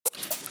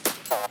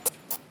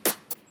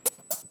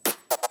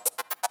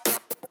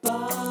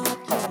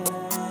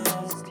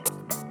Bobcast.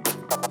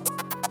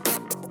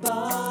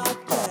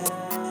 Bobcast.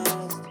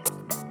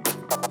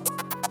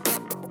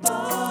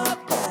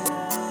 Bobcast.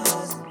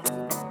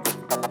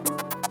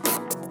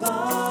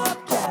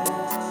 Bobcast.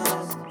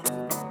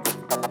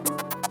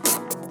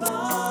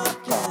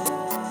 Bobcast.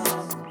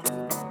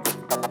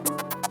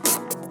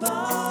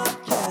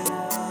 Bobcast.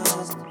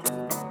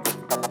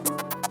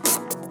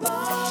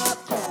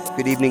 Bobcast.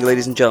 Good evening,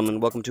 ladies and gentlemen.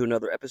 Welcome to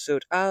another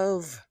episode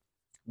of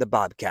the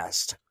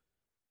Bobcast.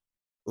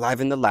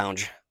 Live in the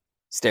lounge,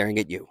 staring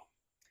at you.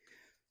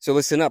 So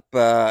listen up.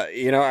 I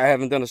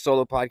haven't done a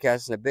solo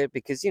podcast in a bit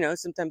because,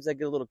 sometimes I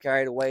get a little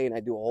carried away and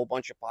I do a whole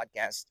bunch of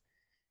podcasts.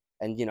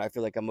 And, I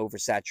feel like I'm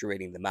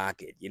oversaturating the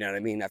market. You know what I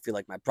mean? I feel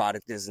like my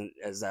product isn't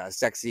as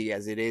sexy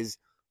as it is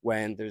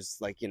when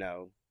there's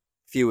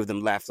few of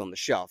them left on the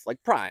shelf.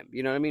 Like Prime,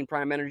 you know what I mean?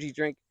 Prime energy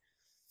drink.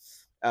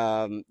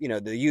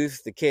 The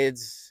youth, the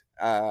kids,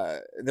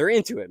 they're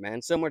into it,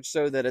 man. So much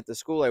so that at the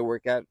school I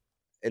work at,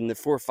 in the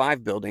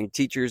 4-5 building,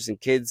 teachers and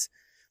kids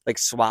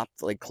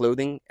swapped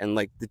clothing, and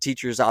the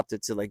teachers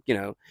opted to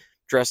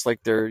dress like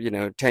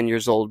they're 10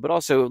 years old, but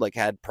also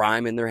had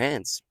Prime in their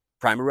hands,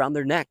 Prime around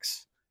their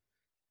necks.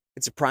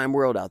 It's a Prime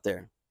world out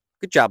there.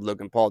 Good job,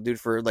 Logan Paul, dude,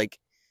 for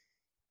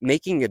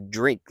making a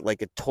drink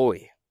like a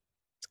toy.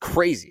 It's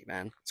crazy,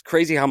 man. It's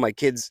crazy how my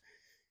kid,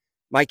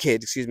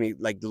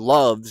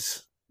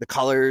 loves the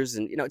colors,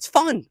 and it's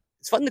fun.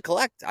 It's fun to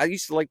collect. I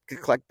used to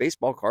collect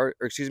baseball cards,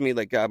 or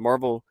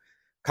Marvel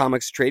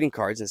Comics trading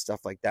cards and stuff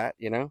like that,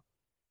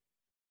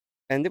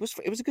 and it was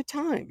a good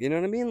time. You know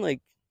what I mean?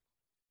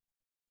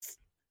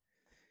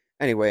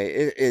 Anyway,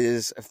 it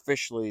is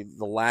officially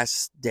the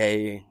last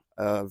day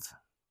of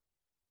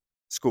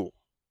school.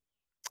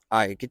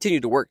 I continue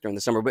to work during the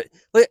summer, but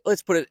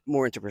let's put it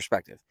more into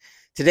perspective.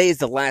 Today is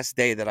the last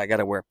day that I got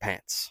to wear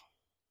pants.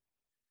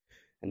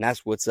 And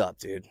that's what's up,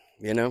 dude.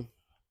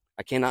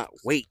 I cannot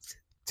wait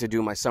to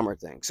do my summer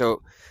thing.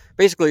 So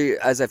basically,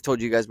 as I've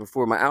told you guys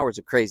before, my hours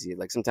are crazy.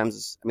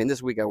 Sometimes,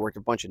 this week I worked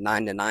a bunch of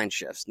 9 to 9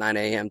 shifts, 9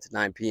 a.m. to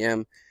 9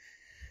 p.m.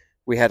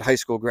 We had high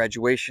school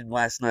graduation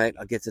last night.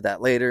 I'll get to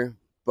that later.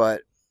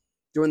 But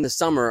during the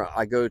summer,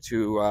 I go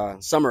to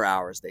summer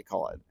hours, they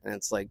call it. And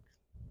it's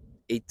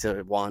 8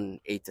 to 1,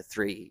 8 to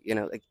 3.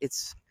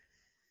 It's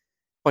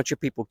bunch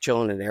of people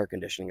chilling in air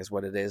conditioning is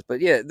what it is.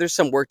 But yeah, there's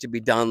some work to be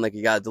done.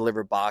 You got to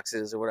deliver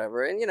boxes or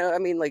whatever. And,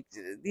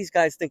 these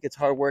guys think it's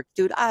hard work.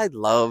 Dude, I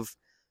love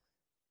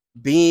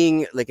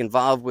being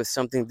involved with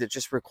something that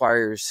just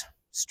requires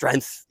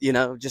strength,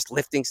 just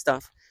lifting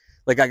stuff.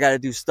 I got to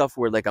do stuff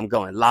where I'm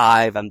going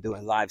live. I'm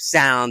doing live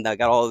sound. I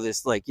got all of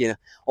this,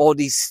 all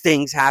these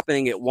things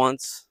happening at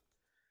once.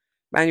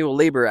 Manual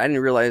labor, I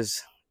didn't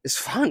realize it's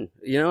fun.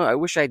 I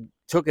wish I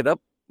took it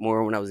up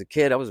more when I was a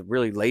kid. I was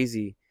really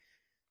lazy.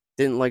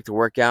 Didn't like to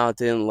work out,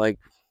 didn't like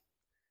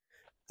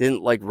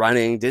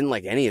running, didn't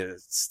like any of the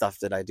stuff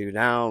that I do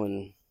now.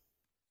 And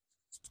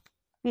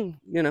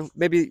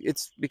maybe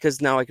it's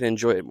because now I can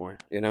enjoy it more.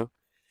 I'm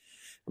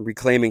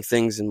reclaiming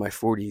things in my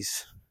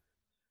 40s.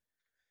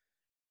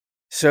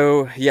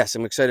 So yes,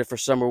 I'm excited for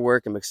summer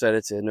work. I'm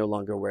excited to no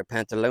longer wear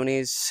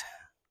pantalones.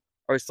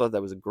 I always thought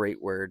that was a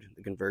great word,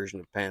 the conversion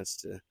of pants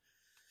to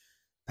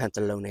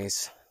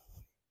pantalones.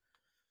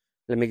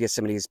 Let me get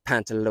some of these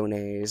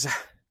pantalones.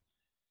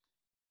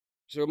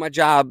 So my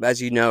job,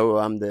 as you know,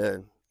 I'm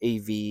the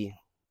AV,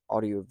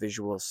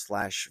 audiovisual /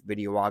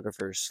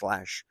 videographer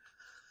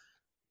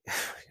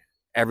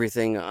 /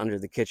 everything under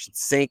the kitchen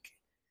sink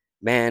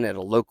man at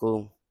a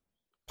local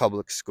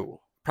public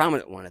school.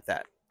 Prominent one at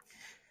that.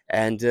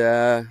 And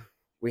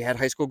we had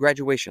high school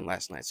graduation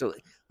last night. So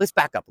let's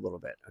back up a little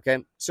bit,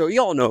 okay? So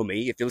you all know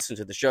me. If you listen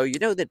to the show, you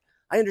know that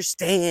I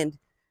understand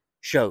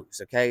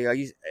shows, okay?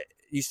 I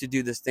used to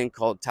do this thing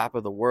called Top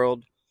of the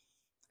World.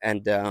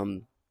 And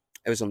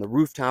it was on the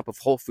rooftop of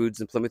Whole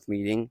Foods in Plymouth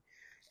Meeting,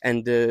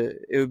 and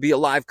it would be a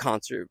live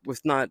concert with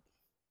not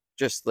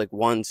just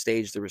one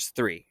stage. There was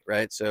 3,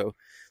 right? So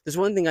there's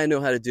one thing I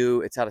know how to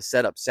do. It's how to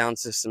set up sound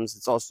systems.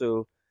 It's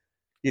also,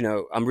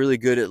 I'm really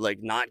good at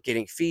not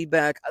getting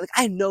feedback.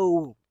 I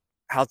know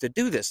how to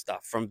do this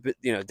stuff from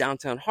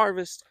Downtown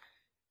Harvest,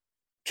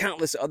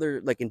 countless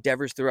other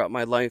endeavors throughout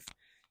my life,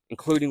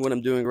 including what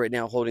I'm doing right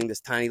now, holding this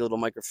tiny little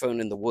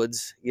microphone in the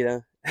woods. You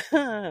know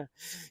what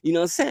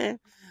I'm saying?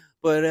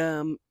 But,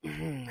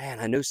 man,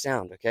 I know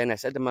sound, okay? And I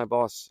said to my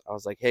boss, I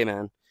was like, hey,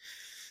 man,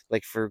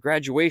 for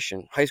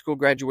graduation, high school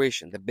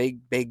graduation, the big,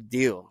 big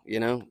deal,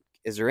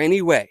 is there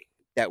any way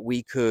that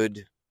we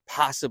could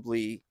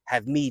possibly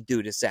have me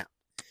do the sound?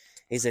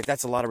 He's like,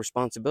 that's a lot of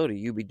responsibility.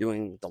 You'd be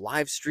doing the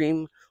live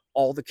stream,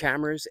 all the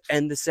cameras,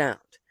 and the sound.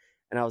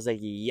 And I was like,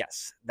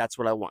 yes, that's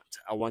what I want.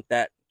 I want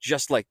that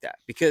just like that.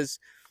 Because,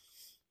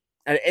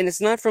 and it's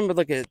not from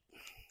a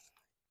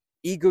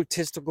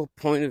egotistical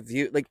point of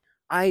view.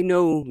 I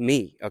know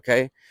me,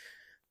 okay,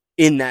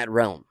 in that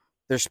realm.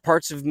 There's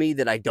parts of me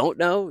that I don't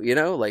know,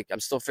 I'm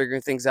still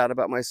figuring things out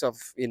about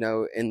myself, in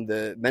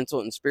the mental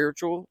and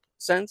spiritual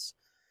sense.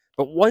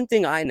 But one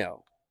thing I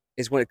know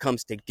is when it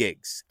comes to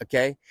gigs,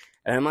 okay?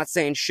 And I'm not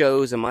saying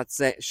shows, I'm not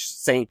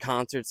saying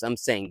concerts, I'm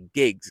saying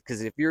gigs.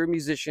 Because if you're a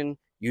musician,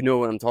 you know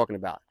what I'm talking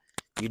about.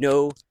 You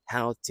know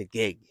how to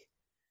gig.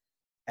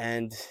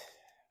 And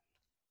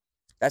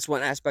that's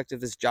one aspect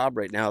of this job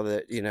right now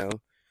that,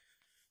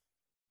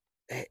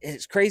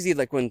 it's crazy.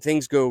 Like when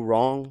things go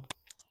wrong,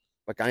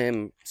 like I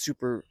am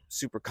super,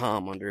 super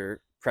calm under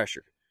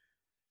pressure.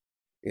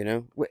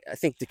 I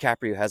think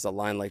DiCaprio has a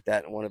line like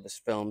that in one of his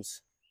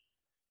films.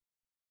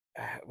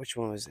 Which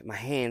one was it? My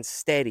hand's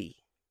steady.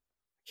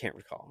 Can't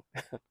recall.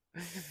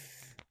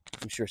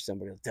 I'm sure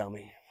somebody will tell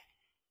me.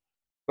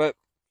 But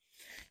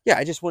yeah,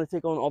 I just want to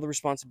take on all the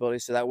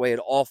responsibilities so that way it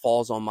all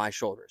falls on my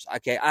shoulders.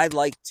 Okay, I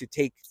like to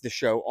take the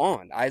show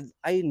on.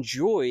 I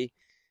enjoy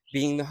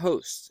being the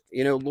host.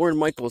 Lorne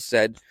Michaels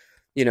said,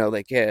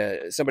 like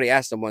somebody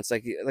asked him once,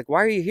 like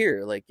why are you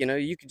here? Like,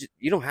 you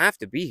don't have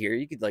to be here.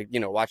 You could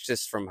watch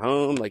this from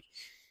home. Like,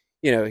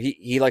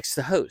 he likes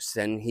to host,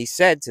 and he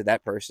said to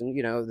that person,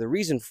 the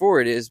reason for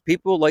it is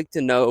people like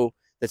to know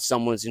that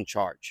someone's in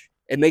charge.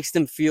 It makes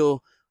them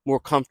feel more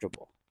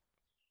comfortable.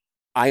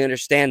 I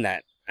understand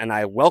that, and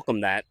I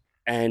welcome that,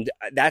 and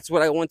that's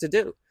what I want to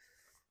do.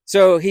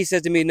 So he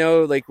said to me,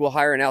 no, like we'll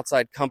hire an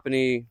outside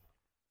company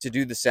to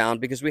do the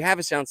sound because we have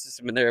a sound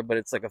system in there, but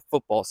it's like a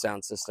football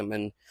sound system.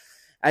 And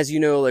as you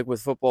know, like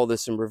with football,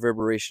 there's some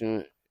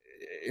reverberation,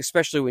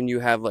 especially when you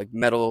have like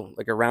metal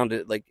like around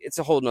it. Like it's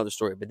a whole nother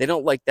story, but they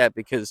don't like that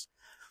because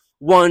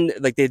one,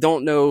 like they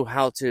don't know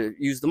how to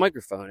use the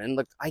microphone. And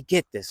look, I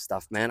get this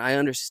stuff, man. I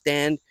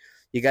understand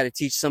you got to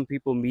teach some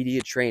people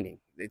media training.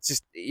 It's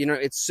just,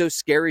 it's so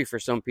scary for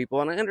some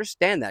people. And I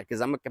understand that because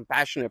I'm a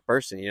compassionate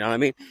person. You know what I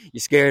mean? You're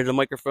scared of the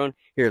microphone.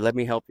 Here, let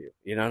me help you.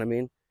 You know what I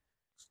mean?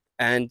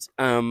 And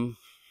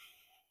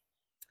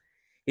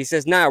he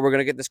says, nah, we're going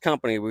to get this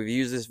company. We've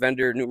used this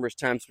vendor numerous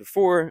times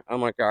before. I'm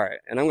like, all right.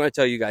 And I'm going to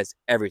tell you guys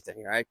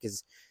everything, all right?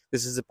 Because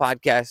this is a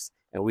podcast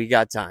and we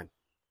got time.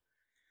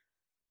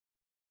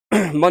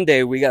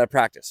 Monday, we got to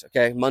practice,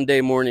 okay?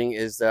 Monday morning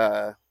is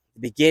the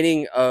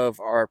beginning of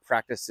our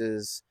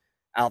practices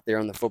out there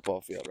on the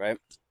football field, right?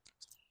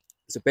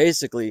 So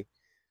basically,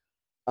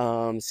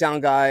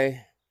 sound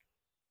guy,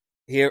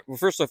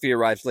 first off, he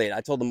arrives late. I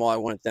told them all I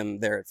wanted them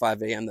there at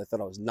 5 a.m. They thought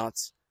I was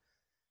nuts.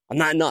 I'm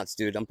not nuts,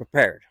 dude. I'm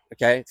prepared,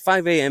 okay?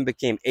 5 a.m.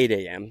 became 8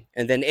 a.m.,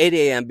 and then 8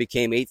 a.m.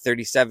 became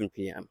 8:37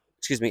 p.m.,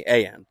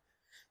 a.m.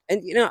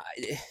 And,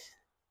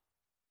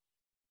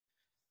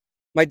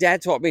 my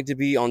dad taught me to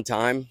be on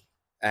time.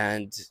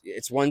 And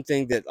it's one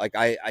thing that like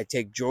I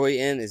take joy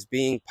in is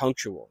being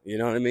punctual. You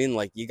know what I mean?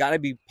 Like you got to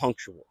be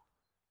punctual.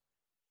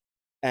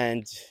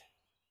 And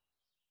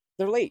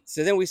they're late.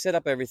 So then we set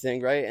up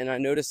everything, right? And I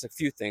noticed a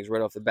few things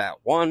right off the bat.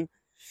 One,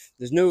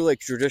 there's no like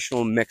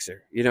traditional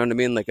mixer. You know what I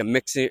mean? Like a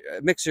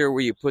mixer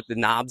where you put the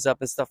knobs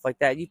up and stuff like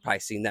that. You've probably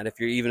seen that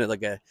if you're even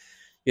like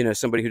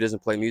somebody who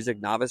doesn't play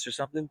music, novice or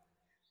something.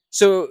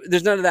 So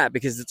there's none of that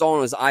because it's all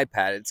on his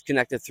iPad. It's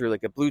connected through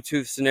like a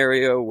Bluetooth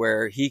scenario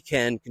where he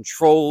can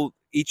control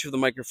each of the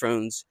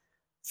microphones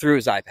through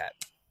his iPad.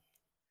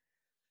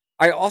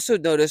 I also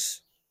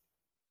notice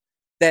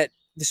that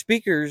the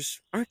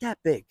speakers aren't that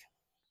big.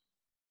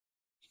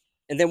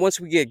 And then once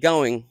we get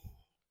going,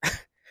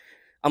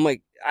 I'm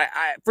like,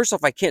 first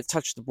off, I can't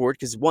touch the board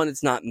because one,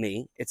 it's not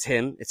me. It's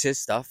him. It's his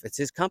stuff. It's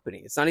his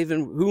company. It's not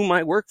even whom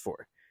I work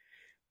for.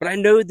 But I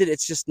know that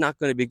it's just not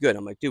going to be good.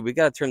 I'm like, dude, we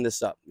got to turn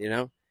this up,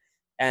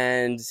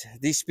 And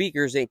these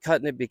speakers ain't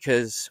cutting it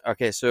because,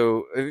 okay,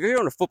 so if you're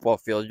on a football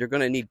field, you're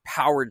going to need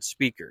powered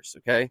speakers,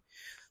 okay?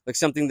 Like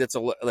something that's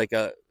so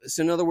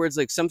in other words,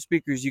 like some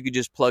speakers you could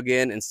just plug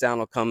in and sound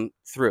will come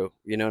through,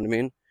 you know what I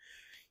mean?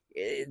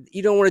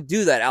 You don't want to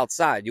do that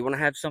outside. You want to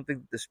have something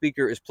that the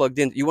speaker is plugged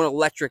in. You want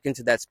electric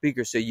into that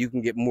speaker so you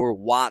can get more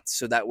watts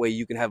so that way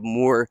you can have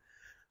more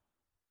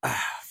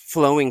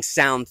flowing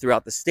sound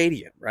throughout the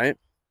stadium, right?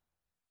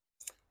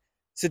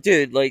 So,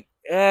 dude, like,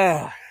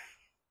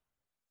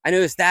 I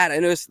noticed that. I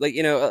noticed, like,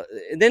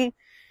 and then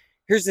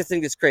here's the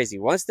thing that's crazy.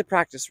 Once the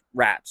practice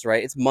wraps,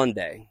 right, it's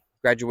Monday.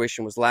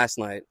 Graduation was last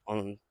night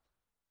on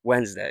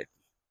Wednesday.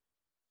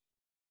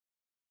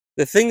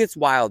 The thing that's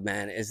wild,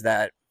 man, is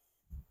that,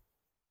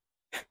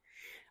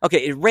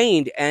 okay, it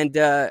rained, and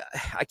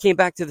I came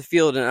back to the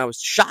field, and I was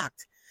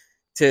shocked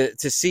to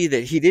see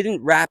that he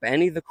didn't wrap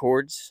any of the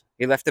cords.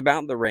 He left them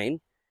out in the rain,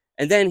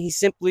 and then he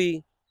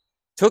simply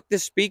took the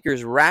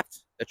speakers,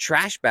 wrapped a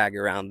trash bag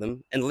around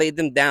them, and laid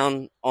them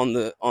down on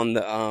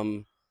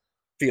the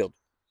field.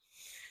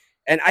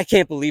 And I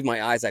can't believe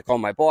my eyes. I call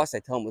my boss. I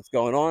tell him what's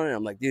going on, and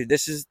I'm like, dude,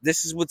 this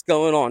is what's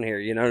going on here.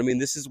 You know what I mean?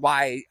 This is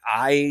why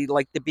I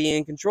like to be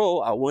in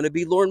control. I want to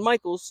be Lorne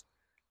Michaels.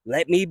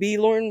 Let me be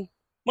Lorne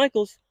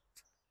Michaels.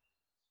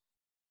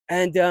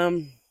 And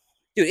dude,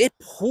 it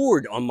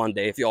poured on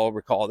Monday. If you all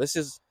recall, this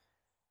is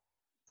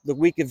the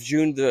week of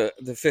June the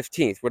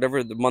 15th,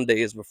 whatever the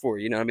Monday is before.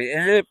 You know what I mean?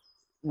 And it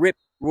rip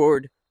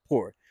roared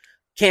poured.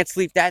 Can't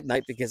sleep that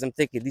night because I'm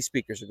thinking these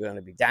speakers are going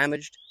to be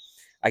damaged.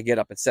 I get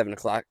up at 7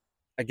 o'clock.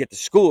 I get to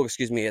school,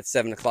 at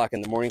 7 o'clock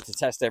in the morning to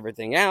test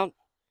everything out.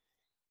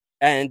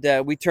 And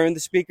we turn the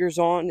speakers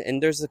on,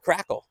 and there's a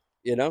crackle.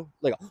 you know,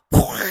 like,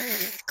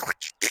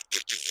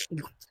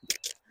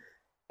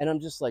 and I'm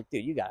just like,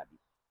 dude, you gotta be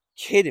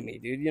kidding me,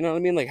 dude. You know what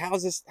I mean? Like,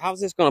 how's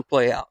this gonna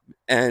play out?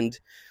 And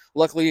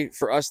luckily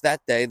for us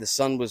that day, the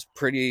sun was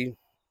pretty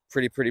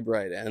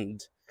bright.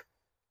 And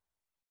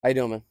how you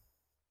doing, man?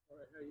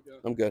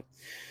 I'm good.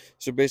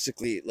 So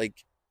basically,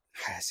 like,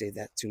 I say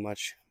that too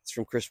much. It's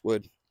from Chris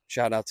Wood.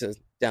 Shout out to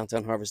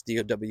Downtown Harvest,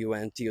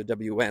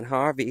 DOWN,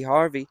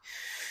 Harvey.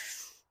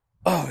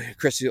 Oh,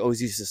 Chris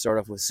always used to start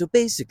off with, so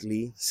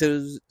basically,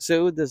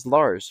 so does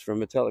Lars from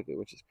Metallica,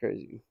 which is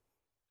crazy.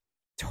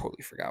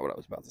 Totally forgot what I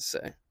was about to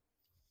say.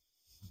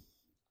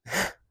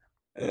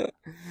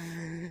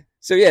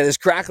 So yeah, this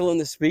crackle in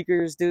the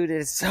speakers, dude,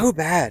 it's so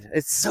bad.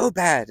 It's so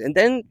bad. And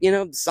then,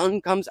 the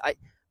sun comes. I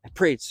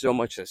prayed so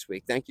much this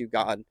week. Thank you,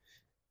 God.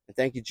 And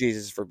thank you,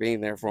 Jesus, for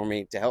being there for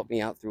me to help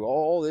me out through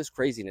all this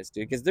craziness,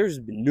 dude. Because there's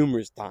been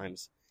numerous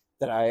times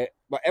that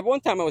at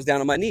one time I was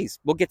down on my knees.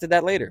 We'll get to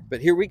that later.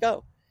 But here we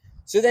go.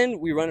 So then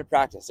we run a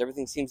practice.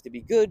 Everything seems to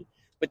be good.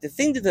 But the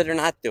thing that they're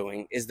not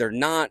doing is they're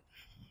not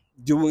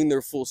doing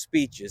their full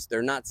speeches.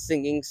 They're not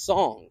singing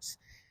songs.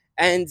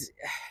 And,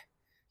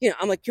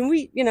 I'm like, can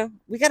we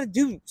got to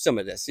do some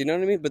of this. You know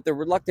what I mean? But they're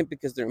reluctant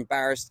because they're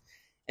embarrassed.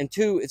 And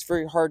two, it's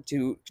very hard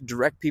to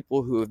direct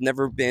people who have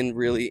never been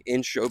really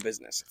in show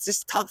business. It's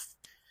just tough,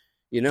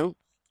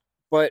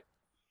 But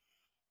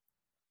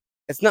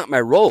it's not my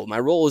role. My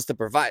role is to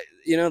provide,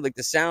 like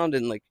the sound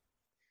and like,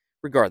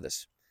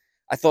 regardless.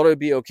 I thought it would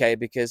be okay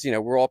because,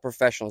 we're all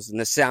professionals and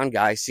the sound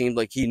guy seemed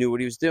like he knew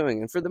what he was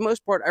doing. And for the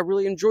most part, I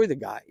really enjoy the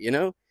guy,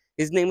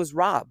 His name was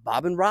Rob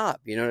and Rob,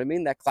 you know what I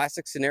mean? That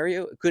classic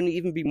scenario. It couldn't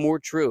even be more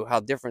true how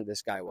different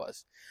this guy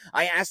was.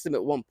 I asked him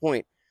at one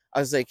point, I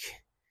was like,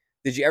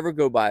 did you ever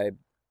go by,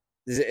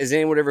 does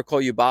anyone ever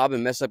call you Bob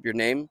and mess up your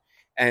name?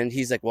 And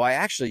he's like, well, I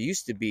actually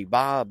used to be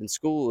Bob in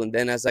school. And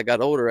then as I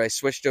got older, I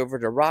switched over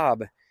to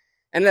Rob.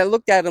 And I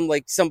looked at him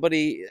like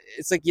somebody,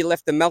 it's like you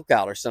left the milk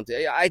out or something.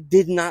 I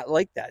did not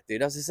like that,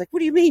 dude. I was just like,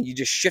 what do you mean? You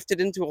just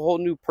shifted into a whole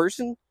new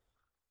person?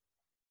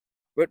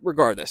 But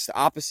regardless, the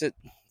opposite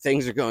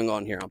things are going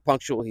on here. I'm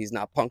punctual. He's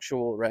not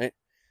punctual, right?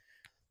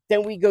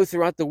 Then we go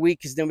throughout the week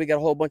because then we got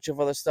a whole bunch of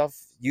other stuff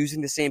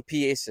using the same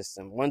PA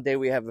system. One day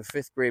we have a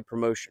 5th grade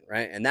promotion,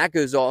 right? And that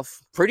goes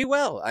off pretty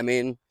well. I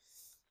mean,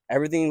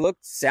 everything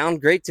sound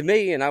great to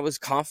me, and I was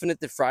confident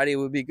that Friday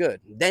would be good.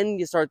 Then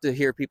you start to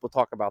hear people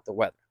talk about the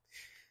weather.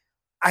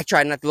 I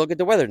try not to look at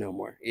the weather no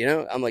more.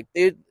 I'm like,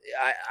 dude,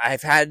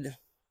 I've had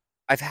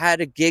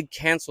a gig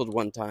canceled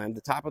one time,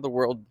 the Top of the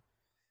World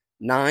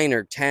 9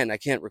 or 10, I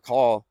can't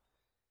recall.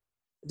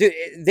 Dude,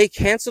 they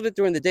canceled it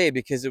during the day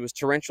because it was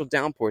torrential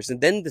downpours, and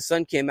then the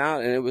sun came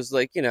out and it was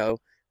like,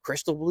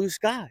 crystal blue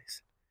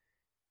skies.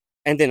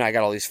 And then I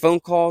got all these phone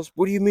calls.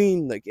 What do you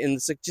mean? Like, and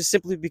it's like just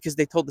simply because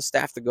they told the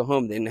staff to go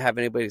home. They didn't have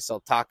anybody to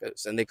sell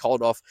tacos, and they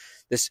called off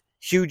this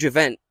huge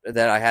event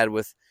that I had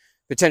with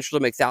potential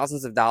to make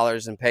thousands of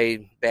dollars and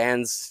pay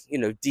bands,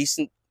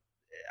 decent.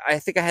 I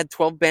think I had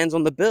 12 bands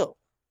on the bill.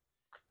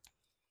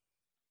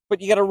 But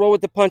you got to roll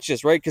with the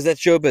punches, right? Because that's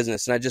show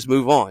business, and I just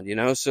move on,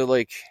 So,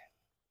 like,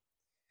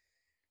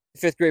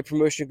 the 5th grade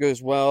promotion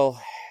goes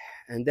well,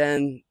 and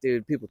then,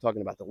 dude, people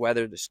talking about the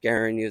weather, they're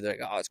scaring you. They're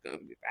like, oh, it's going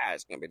to be bad.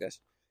 It's going to be this.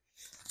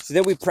 So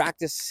then we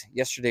practice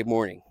yesterday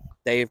morning,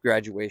 day of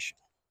graduation.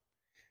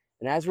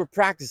 And as we're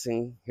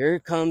practicing, here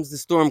comes the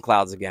storm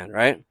clouds again,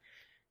 right?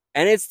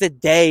 And it's the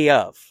day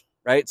of,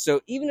 right?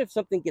 So even if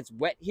something gets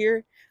wet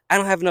here, I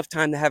don't have enough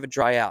time to have it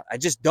dry out. I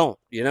just don't,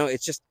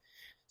 it's just,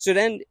 so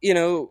then,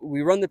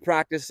 we run the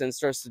practice and it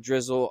starts to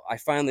drizzle. I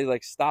finally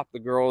stop the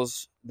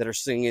girls that are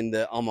singing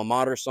the alma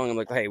mater song. I'm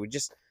like, hey, I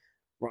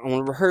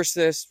want to rehearse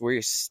this where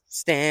you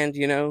stand,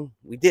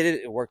 we did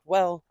it. It worked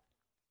well.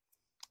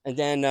 And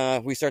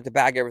then we start to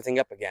bag everything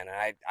up again.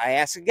 And I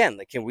ask again,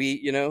 like, can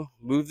we,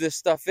 move this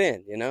stuff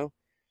in,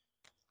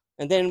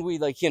 And then we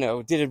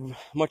did a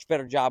much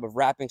better job of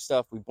wrapping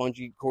stuff. We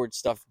bungee cord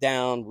stuff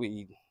down.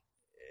 We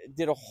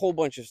did a whole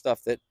bunch of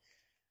stuff that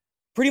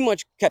pretty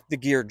much kept the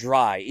gear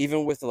dry,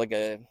 even with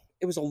it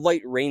was a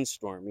light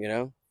rainstorm,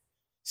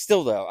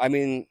 Still though, I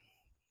mean,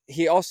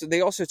 they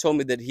also told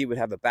me that he would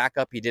have a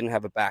backup. He didn't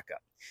have a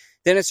backup.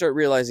 Then I start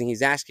realizing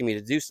he's asking me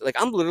to do like,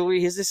 I'm literally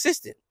his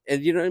assistant,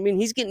 and you know what I mean?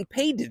 He's getting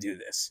paid to do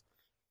this.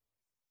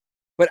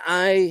 But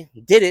I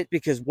did it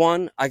because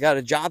one, I got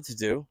a job to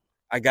do.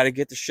 I got to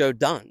get the show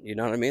done. You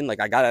know what I mean?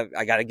 Like I gotta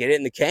get it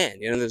in the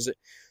can.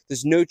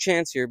 There's no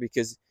chance here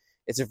because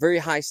it's a very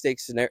high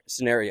stakes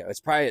scenario. It's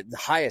probably the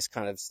highest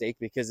kind of stake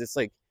because it's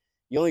like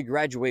you only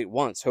graduate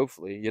once,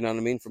 hopefully, you know what I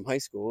mean, from high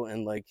school.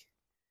 And like,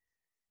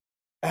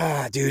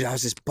 dude, I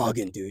was just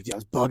bugging, dude. I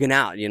was bugging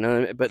out,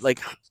 but like,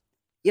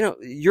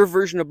 your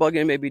version of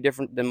bugging may be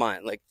different than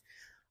mine. Like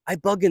I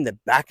bug in the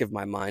back of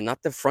my mind,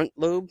 not the front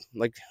lobe.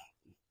 Like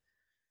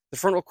the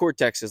frontal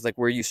cortex is like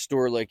where you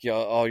store like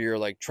all your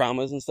like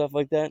traumas and stuff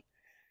like that.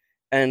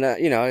 And,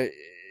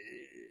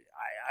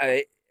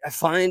 I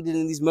find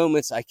in these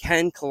moments, I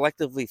can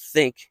collectively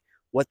think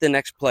what the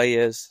next play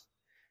is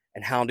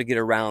and how to get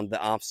around the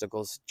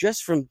obstacles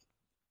just from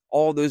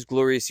all those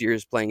glorious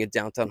years playing at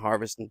Downtown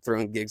Harvest and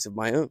throwing gigs of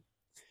my own.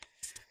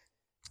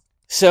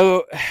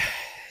 So,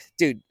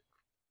 dude,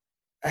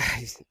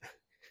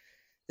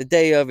 the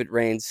day of it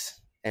rains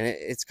and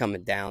it's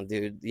coming down,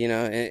 dude. You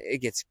know, and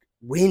it gets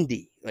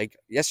windy. Like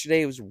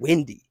yesterday, it was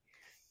windy.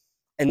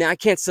 And now I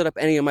can't set up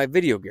any of my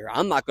video gear.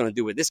 I'm not going to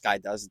do what this guy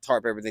does and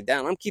tarp everything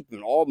down. I'm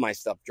keeping all my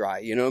stuff dry.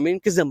 You know what I mean?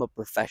 Because I'm a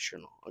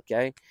professional.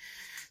 Okay.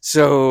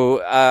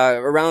 So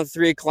around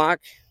 3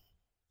 o'clock,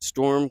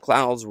 storm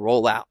clouds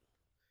roll out.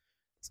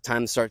 It's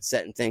time to start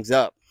setting things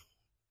up.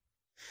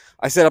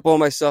 I set up all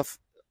my stuff.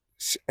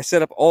 I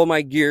set up all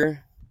my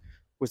gear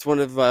with one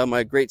of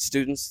my great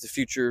students, the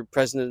future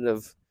president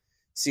of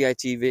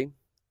CITV.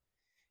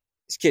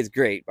 This kid's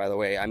great, by the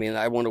way. I mean,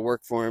 I want to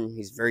work for him.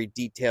 He's very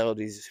detailed.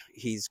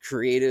 He's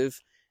creative.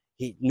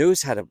 He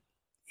knows how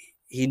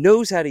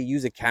to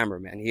use a camera,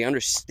 man. He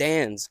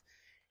understands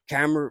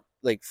camera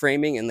like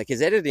framing and like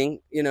his editing.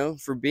 You know,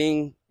 for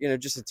being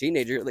just a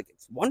teenager, like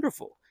it's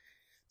wonderful.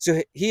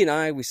 So he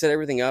and we set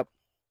everything up,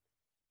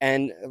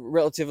 and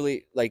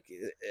relatively like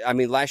I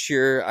mean, last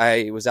year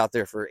I was out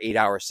there for 8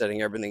 hours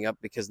setting everything up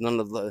because none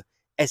of the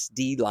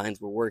SD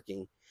lines were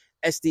working.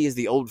 SD is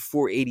the old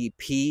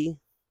 480p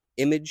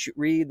image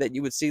read that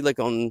you would see like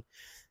on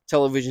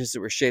televisions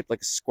that were shaped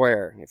like a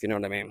square, if you know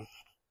what I mean.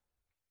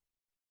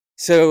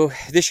 So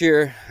this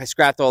year I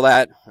scrapped all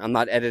that. I'm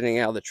not editing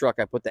out of the truck.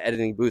 I put the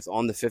editing booth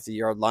on the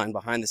 50-yard line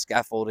behind the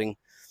scaffolding.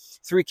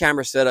 3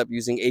 camera setup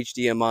using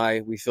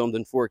HDMI. We filmed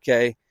in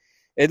 4K.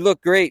 It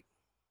looked great.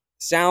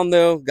 Sound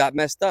though got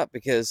messed up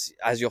because,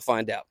 as you'll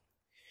find out.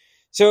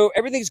 So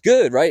everything's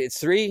good, right? It's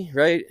 3,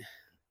 right?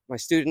 My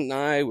student and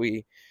I,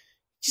 we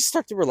just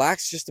start to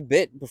relax just a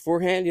bit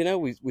beforehand. You know,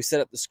 we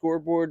set up the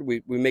scoreboard.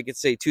 We make it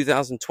say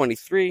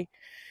 2023.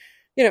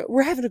 You know,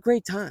 we're having a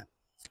great time.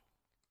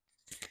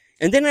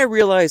 And then I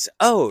realized,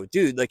 oh,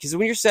 dude, like, because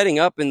when you're setting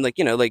up and like,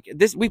 like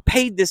this, we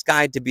paid this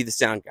guy to be the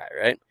sound guy,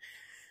 right?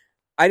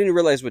 I didn't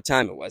realize what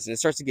time it was, and it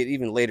starts to get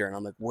even later. And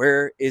I'm like,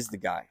 where is the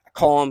guy? I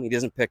call him, he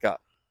doesn't pick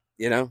up,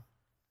 and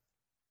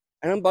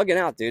I'm bugging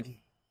out, dude.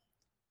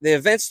 The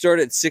event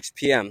started at 6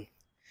 p.m.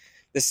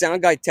 The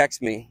sound guy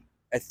texts me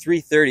at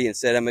 3:30 and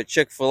said, I'm at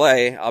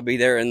Chick-fil-A. I'll be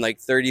there in like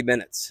 30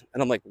 minutes.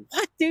 And I'm like,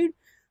 what, dude?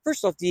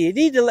 First off, do you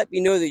need to let me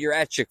know that you're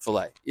at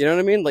Chick-fil-A? You know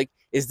what I mean? Like,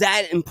 is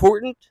that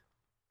important?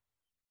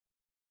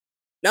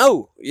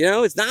 No,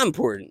 it's not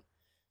important.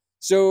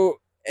 So,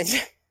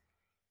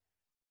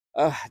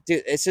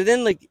 dude, so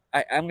then like,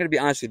 I'm going to be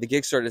honest with you. The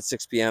gig started at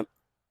 6 p.m.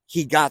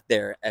 He got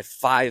there at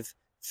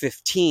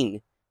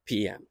 5:15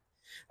 p.m.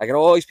 I got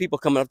all these people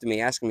coming up to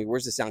me asking me,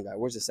 where's the sound guy?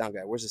 Where's the sound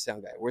guy? Where's the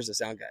sound guy? Where's the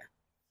sound guy?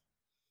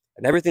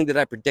 And everything that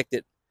I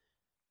predicted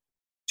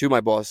to my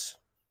boss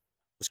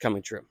was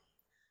coming true.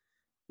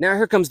 Now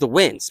here comes the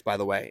winds, by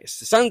the way.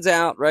 The sun's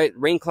out, right?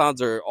 Rain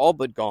clouds are all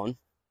but gone.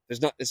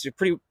 It's a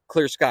pretty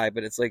clear sky,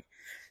 but it's like,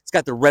 it's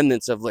got the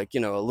remnants of like, a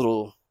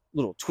little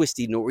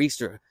twisty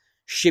nor'easter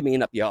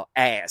shimmying up your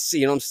ass.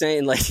 You know what I'm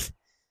saying? Like,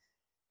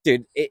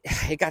 dude,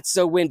 it got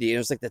so windy. It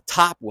was like the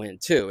top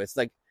wind too. It's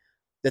like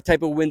the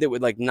type of wind that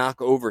would like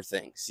knock over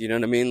things. You know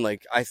what I mean?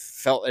 Like I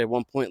felt at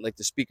one point like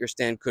the speaker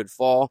stand could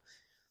fall.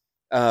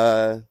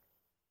 It's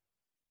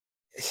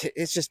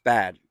just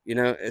bad,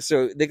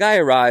 So the guy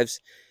arrives,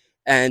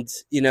 and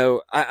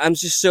I'm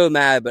just so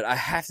mad, but I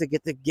have to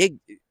get the gig.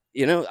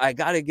 I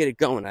got to get it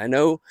going. I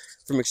know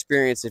from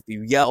experience, if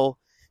you yell,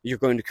 you're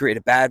going to create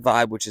a bad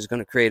vibe, which is going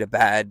to create a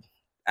bad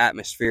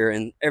atmosphere,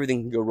 and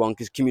everything can go wrong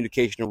because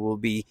communication will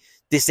be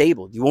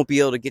disabled. You won't be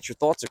able to get your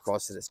thoughts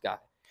across to this guy.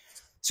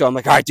 So I'm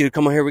like, all right, dude,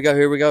 come on, here we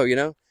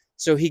go.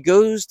 So he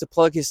goes to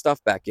plug his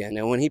stuff back in,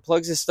 and when he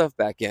plugs his stuff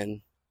back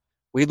in,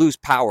 we lose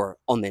power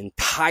on the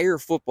entire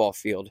football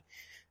field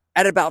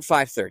at about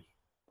 5:30.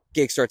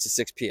 Gig starts at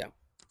 6 p.m.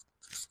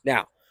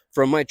 Now,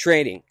 from my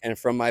training and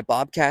from my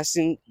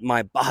bobcasting,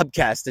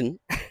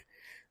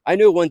 I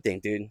know one thing,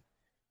 dude.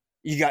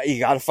 You got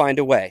to find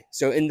a way.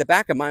 So in the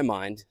back of my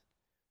mind,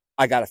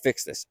 I got to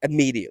fix this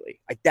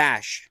immediately. I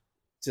dash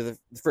to the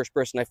first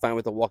person I find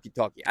with a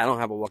walkie-talkie. I don't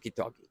have a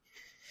walkie-talkie.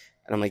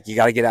 And I'm like, you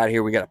got to get out of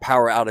here. We got a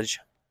power outage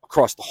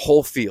across the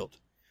whole field.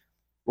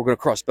 We're going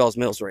to cross Bells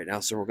Mills right now,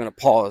 so we're going to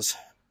pause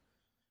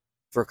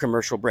for a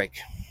commercial break.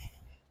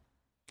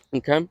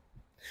 Okay?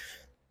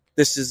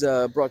 This is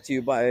brought to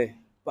you by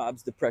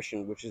Bob's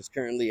Depression, which is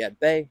currently at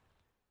bay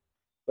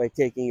by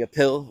taking a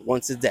pill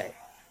once a day.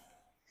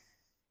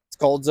 It's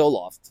called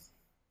Zoloft.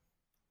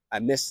 I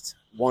missed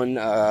one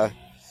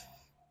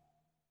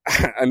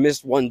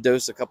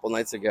dose a couple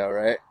nights ago,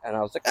 right? And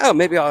I was like, oh,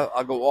 maybe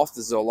I'll go off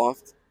the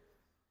Zoloft.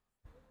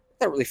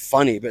 Not really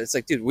funny, but it's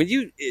like, dude, when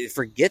you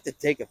forget to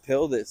take a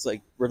pill that's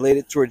like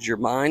related towards your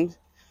mind,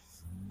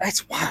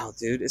 that's wild,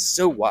 dude. It's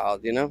so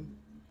wild,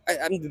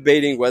 I'm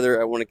debating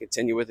whether I want to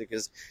continue with it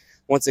because,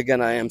 once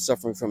again, I am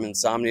suffering from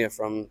insomnia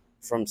from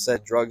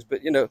said drugs. But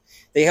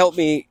they help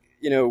me,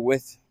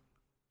 with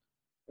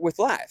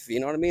life. You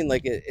know what I mean?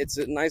 Like it's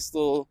a nice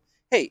little,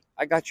 hey,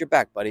 I got your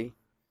back, buddy.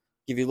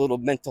 Give you a little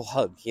mental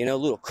hug. A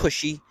little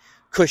cushy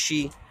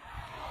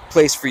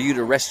place for you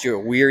to rest your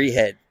weary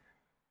head.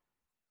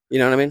 You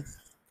know what I mean?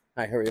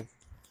 Hi, how are you?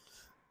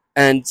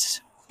 And,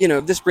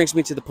 this brings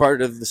me to the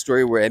part of the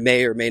story where I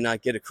may or may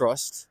not get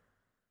across.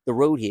 the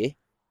road here.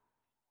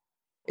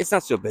 It's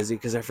not so busy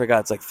because I forgot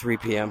it's like 3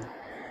 p.m.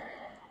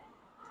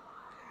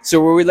 So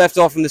where we left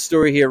off in the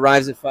story, he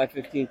arrives at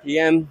 5:15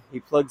 p.m. He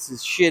plugs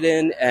his shit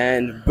in,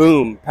 and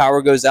boom,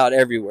 power goes out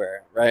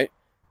everywhere, right?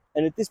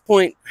 And at this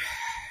point,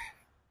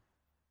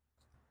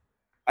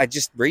 I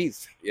just breathe.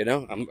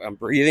 I'm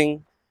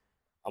breathing.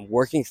 I'm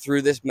working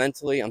through this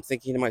mentally. I'm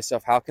thinking to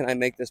myself, how can I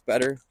make this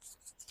better?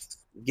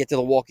 Get to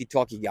the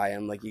walkie-talkie guy.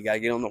 I'm like, you gotta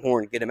get on the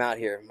horn, get him out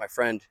here. My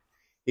friend,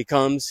 he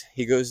comes,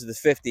 he goes to the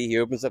 50, he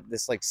opens up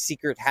this like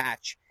secret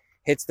hatch,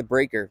 hits the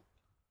breaker.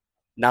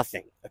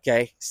 Nothing.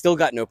 Okay, still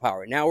got no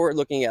power. Now we're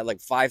looking at like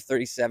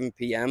 5:37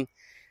 p.m.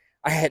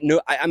 I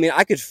mean,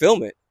 I could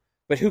film it,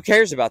 but who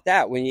cares about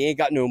that when you ain't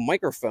got no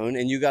microphone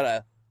and you got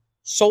a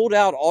sold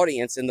out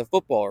audience in the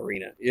football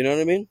arena? You know what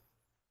I mean?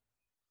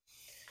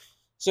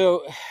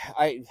 So,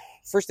 I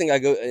first thing I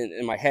go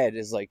in my head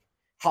is like,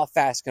 how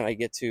fast can I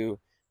get to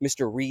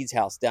Mr. Reed's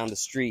house down the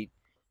street?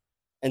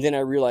 And then I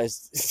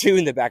realized, too,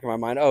 in the back of my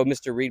mind, oh,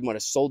 Mr. Reed might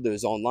have sold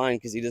those online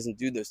because he doesn't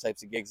do those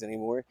types of gigs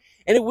anymore,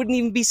 and it wouldn't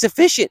even be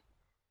sufficient,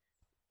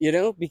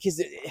 because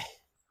it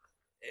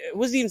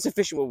wasn't even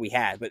sufficient what we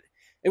had, but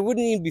it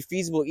wouldn't even be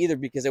feasible either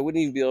because I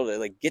wouldn't even be able to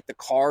like get the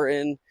car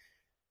in.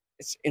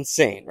 It's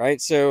insane,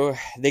 right? So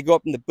they go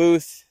up in the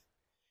booth,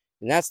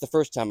 and that's the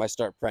first time I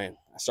start praying.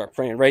 I start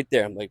praying right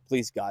there. I'm like,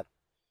 please, God,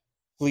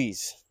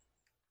 please.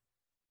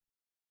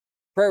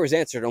 Prayer was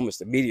answered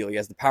almost immediately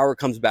as the power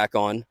comes back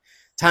on.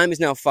 Time is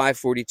now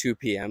 5:42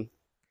 p.m.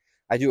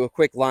 I do a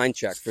quick line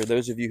check. For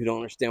those of you who don't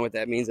understand what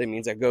that means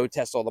I go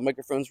test all the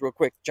microphones real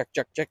quick. Check,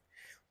 check, check.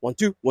 1,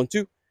 2, 1,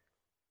 2.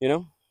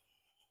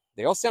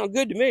 They all sound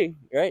good to me,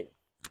 right?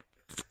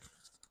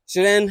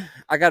 So then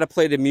I got to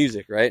play the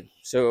music, right?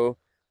 So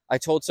I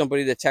told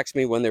somebody to text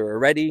me when they were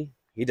ready.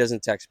 He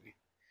doesn't text me.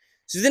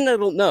 So then I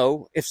don't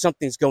know if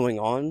something's going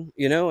on,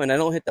 and I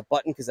don't hit the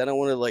button because I don't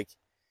want to like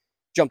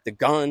jump the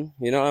gun,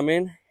 you know what I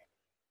mean?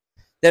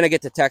 Then I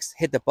get the text,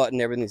 hit the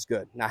button, everything's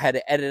good. Now I had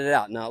to edit it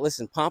out. Now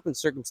listen, Pomp and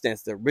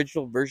Circumstance, the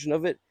original version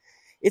of it,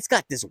 it's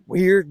got this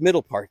weird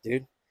middle part,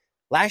 dude.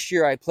 Last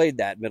year I played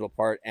that middle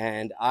part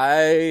and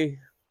I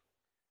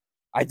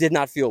did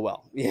not feel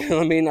well. You know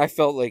what I mean? I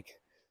felt like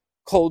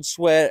cold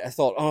sweat. I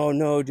thought, oh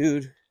no,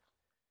 dude,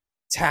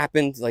 it's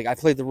happened. Like I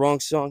played the wrong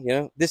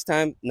song, This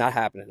time, not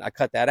happening. I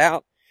cut that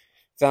out.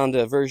 Found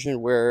a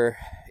version where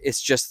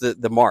it's just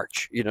the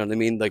march, you know what I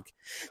mean? Like,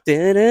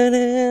 you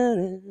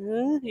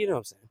know what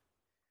I'm saying?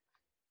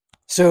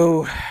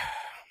 So,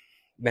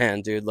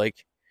 man, dude,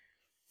 like,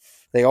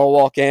 they all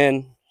walk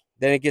in.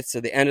 Then it gets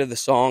to the end of the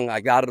song.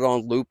 I got it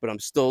on loop, but I'm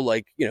still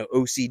like,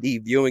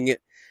 OCD viewing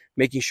it,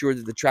 making sure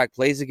that the track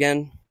plays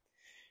again.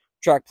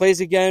 Track plays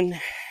again.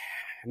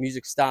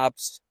 Music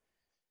stops,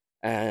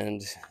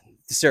 and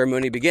the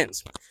ceremony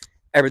begins.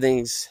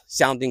 Everything's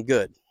sounding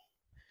good.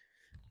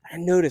 I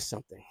noticed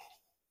something.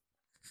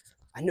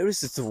 I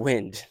noticed that the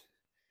wind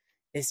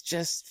is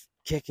just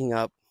kicking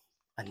up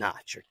a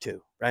notch or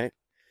two, right?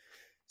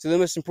 So the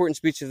most important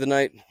speech of the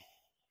night,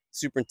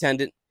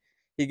 superintendent,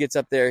 he gets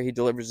up there, he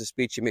delivers a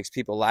speech, he makes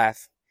people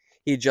laugh,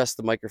 he adjusts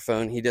the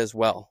microphone, he does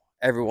well.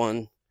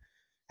 Everyone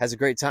has a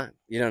great time,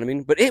 you know what I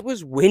mean? But it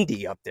was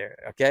windy up there,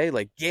 okay?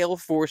 Like gale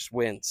force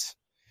winds.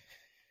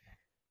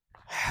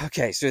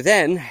 Okay, so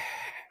then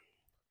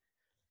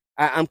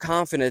I'm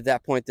confident at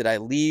that point that I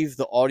leave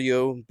the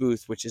audio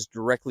booth, which is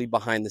directly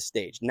behind the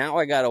stage. Now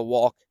I got to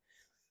walk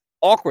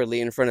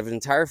awkwardly in front of an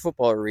entire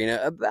football arena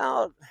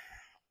about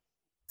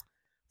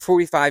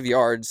 45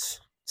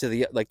 yards to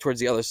the towards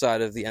the other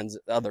side of the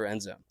other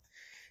end zone.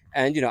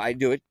 And I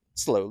do it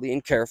slowly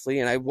and carefully,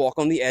 and I walk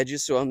on the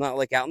edges so I'm not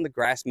like out in the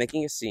grass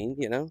making a scene.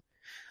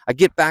 I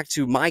get back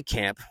to my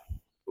camp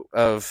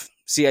of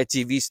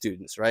CITV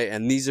students, right?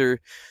 And these are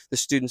the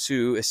students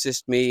who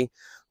assist me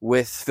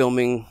with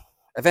filming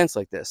events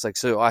like this. Like,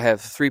 so I have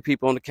 3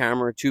 people on the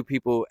camera, 2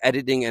 people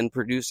editing and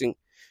producing,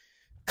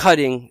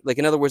 cutting. Like,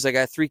 in other words, I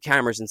got 3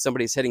 cameras and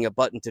somebody's hitting a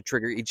button to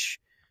trigger each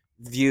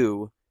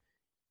view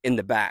in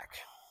the back.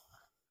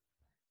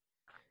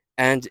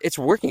 And it's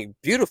working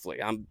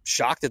beautifully. I'm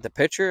shocked at the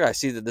picture. I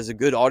see that there's a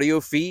good audio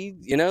feed,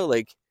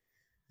 like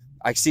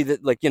I see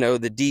that, like, the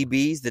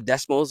dBs, the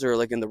decimals are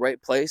like in the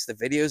right place, the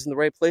video's in the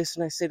right place.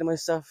 And I say to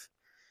myself,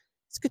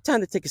 it's a good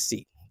time to take a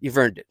seat. You've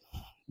earned it.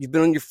 You've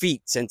been on your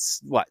feet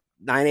since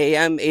 9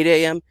 a.m., 8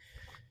 a.m.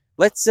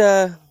 Let's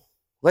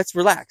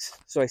relax.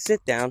 So I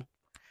sit down,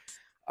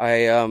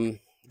 I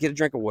get a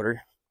drink of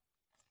water,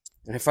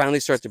 and I finally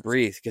start to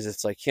breathe because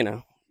it's like, you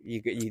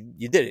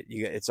did it.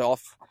 It's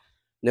off.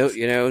 No,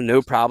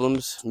 no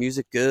problems.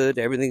 Music good.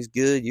 Everything's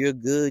good. You're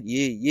good.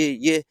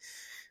 Yeah.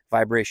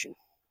 Vibration.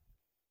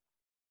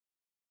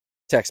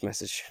 Text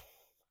message.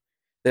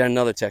 Then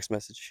another text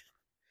message.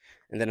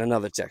 And then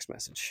another text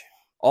message.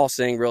 All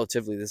saying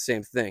relatively the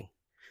same thing.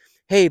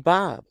 Hey,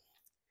 Bob,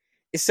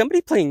 is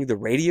somebody playing the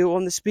radio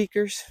on the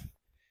speakers?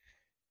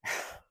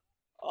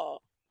 Oh.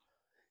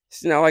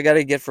 So now I got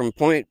to get from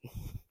point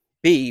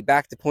B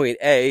back to point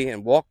A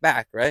and walk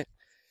back, right?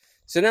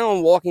 So now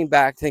I'm walking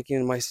back thinking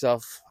to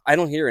myself, I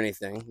don't hear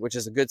anything, which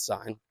is a good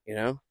sign,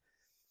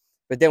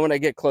 But then when I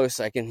get close,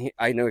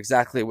 I know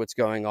exactly what's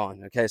going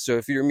on. Okay, so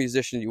if you're a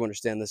musician, you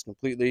understand this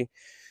completely.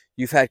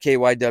 You've had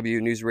KYW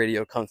news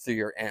radio come through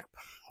your amp.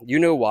 You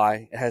know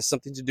why. It has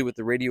something to do with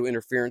the radio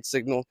interference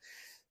signal.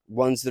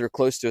 Ones that are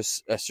close to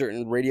a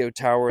certain radio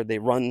tower, they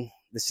run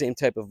the same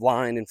type of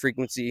line and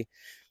frequency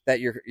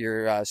that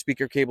your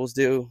speaker cables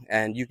do,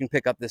 and you can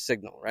pick up this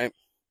signal, right?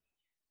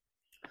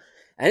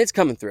 And it's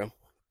coming through.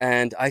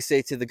 And I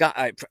say to the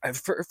guy,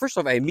 first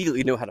off, I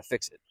immediately know how to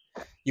fix it.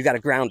 You got to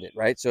ground it,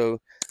 right? So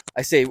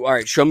I say, all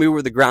right, show me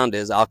where the ground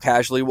is. I'll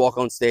casually walk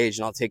on stage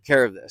and I'll take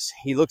care of this.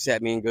 He looks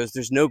at me and goes,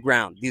 there's no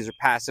ground. These are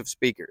passive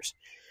speakers.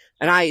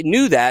 And I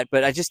knew that,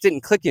 but I just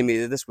didn't click in me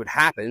that this would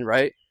happen,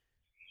 right?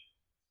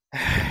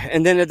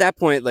 And then at that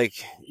point, like,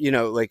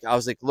 I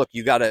was like, look,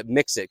 you got to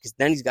mix it, because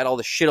then he's got all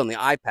the shit on the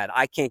iPad.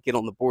 I can't get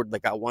on the board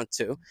like I want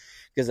to,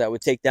 because I would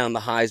take down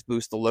the highs,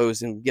 boost the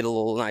lows, and get a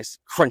little nice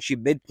crunchy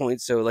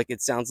midpoint. So like,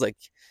 it sounds like,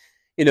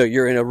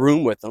 you're in a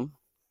room with them.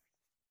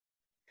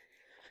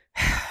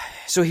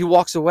 So he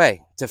walks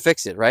away to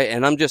fix it, right?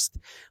 And I'm just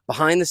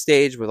behind the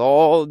stage with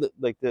all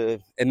the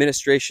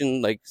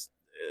administration, like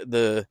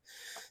the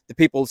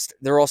people,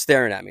 they're all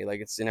staring at me like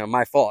it's,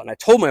 my fault. And I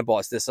told my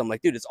boss this. I'm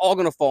like, dude, it's all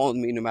going to fall on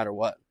me no matter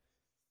what.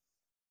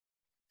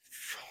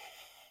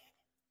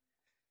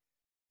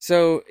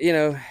 So,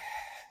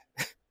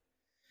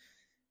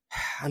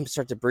 I'm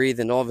starting to breathe,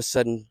 and all of a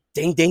sudden,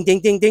 ding, ding,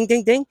 ding, ding, ding,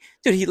 ding, ding.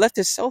 Dude, he left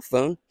his cell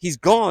phone. He's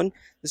gone.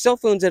 The cell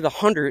phone's at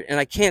 100, and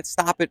I can't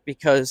stop it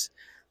because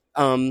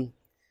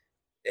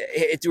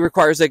it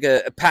requires like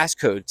a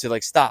passcode to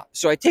like stop.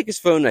 So I take his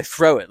phone and I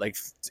throw it like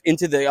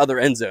into the other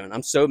end zone.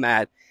 I'm so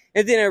mad.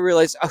 And then I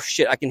realize, oh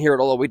shit, I can hear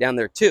it all the way down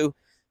there too.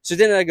 So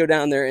then I go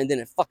down there, and then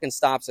it fucking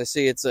stops. I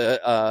see it's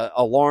a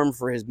alarm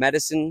for his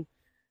medicine,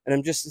 and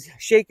I'm just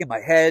shaking my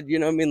head. You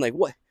know what I mean? Like,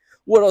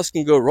 what else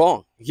can go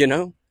wrong?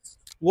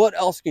 What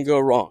else can go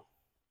wrong?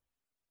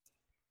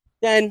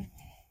 Then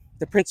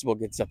the principal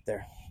gets up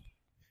there.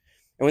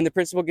 And when the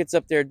principal gets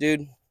up there,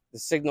 dude, the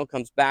signal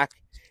comes back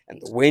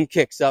and the wind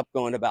kicks up,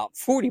 going about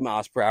 40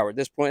 miles per hour at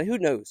this point. Who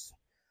knows?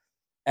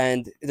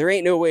 And there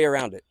ain't no way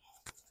around it.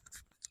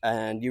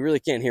 And you really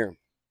can't hear him.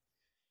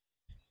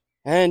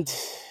 And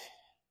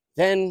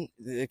then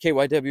the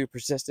KYW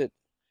persisted.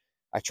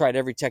 I tried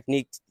every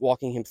technique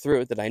walking him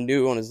through it that I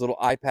knew on his little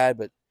iPad,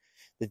 but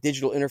the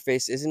digital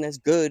interface isn't as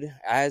good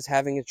as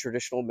having a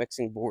traditional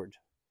mixing board.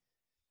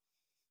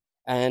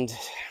 And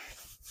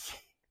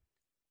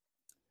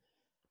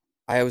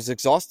I was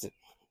exhausted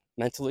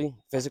mentally,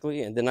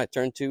 physically, and then I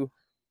turned to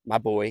my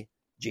boy,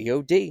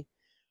 G.O.D.,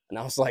 and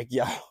I was like,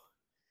 yo,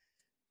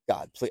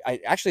 God, please.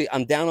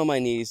 I'm down on my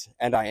knees,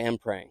 and I am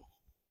praying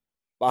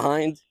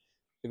behind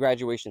the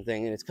graduation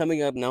thing, and it's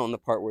coming up now on the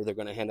part where they're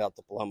going to hand out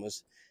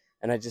diplomas,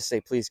 and I just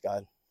say, please,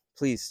 God,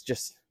 please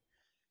just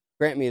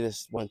grant me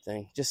this one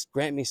thing. Just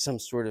grant me some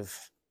sort of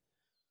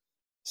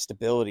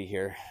stability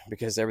here,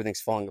 because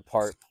everything's falling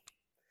apart.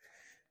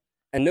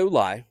 And no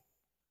lie,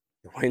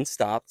 the wind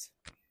stopped.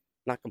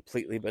 Not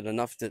completely, but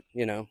enough that,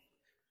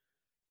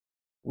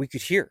 we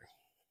could hear.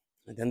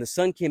 And then the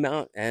sun came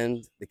out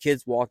and the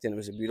kids walked in. It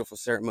was a beautiful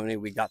ceremony.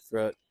 We got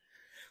through it.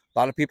 A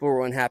lot of people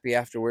were unhappy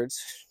afterwards,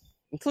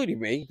 including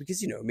me,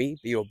 because me,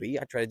 B.O.B.,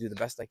 I try to do the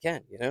best I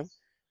can,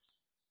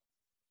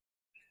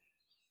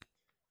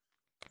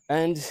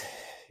 And,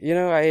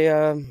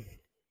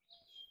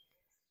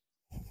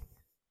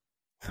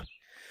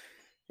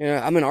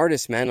 I'm an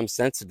artist, man. I'm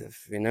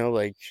sensitive,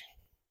 like,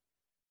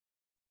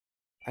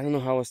 I don't know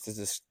how else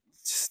to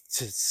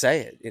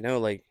say it,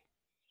 like,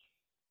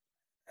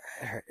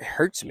 it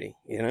hurts me,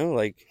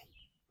 like,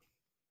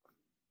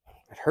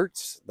 it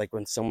hurts, like,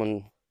 when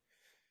someone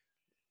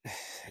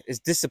is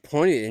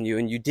disappointed in you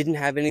and you didn't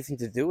have anything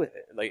to do with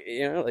it,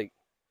 like,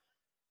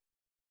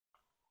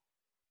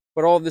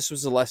 but all of this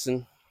was a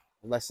lesson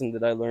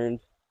that I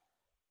learned,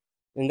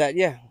 and that,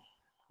 yeah,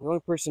 the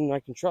only person I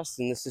can trust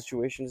in this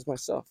situation is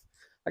myself.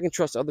 I can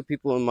trust other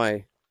people in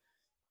my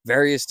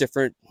various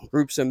different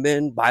groups I'm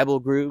in, Bible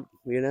group,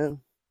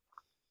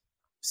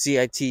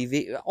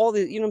 CITV, all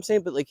the, what I'm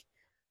saying? But like,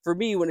 for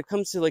me, when it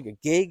comes to like a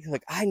gig,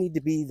 like, I need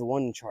to be the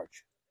one in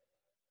charge.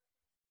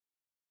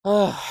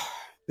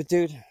 But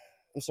dude,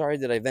 I'm sorry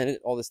that I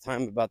vented all this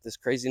time about this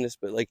craziness,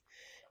 but like,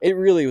 it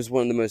really was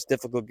one of the most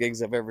difficult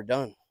gigs I've ever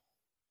done.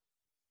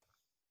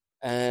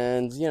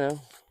 And,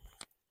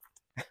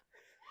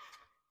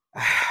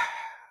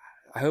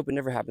 I hope it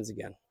never happens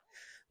again.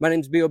 My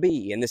name's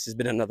B.O.B., and this has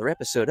been another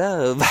episode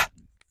of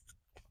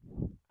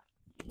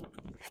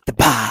the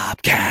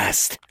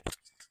Bobcast.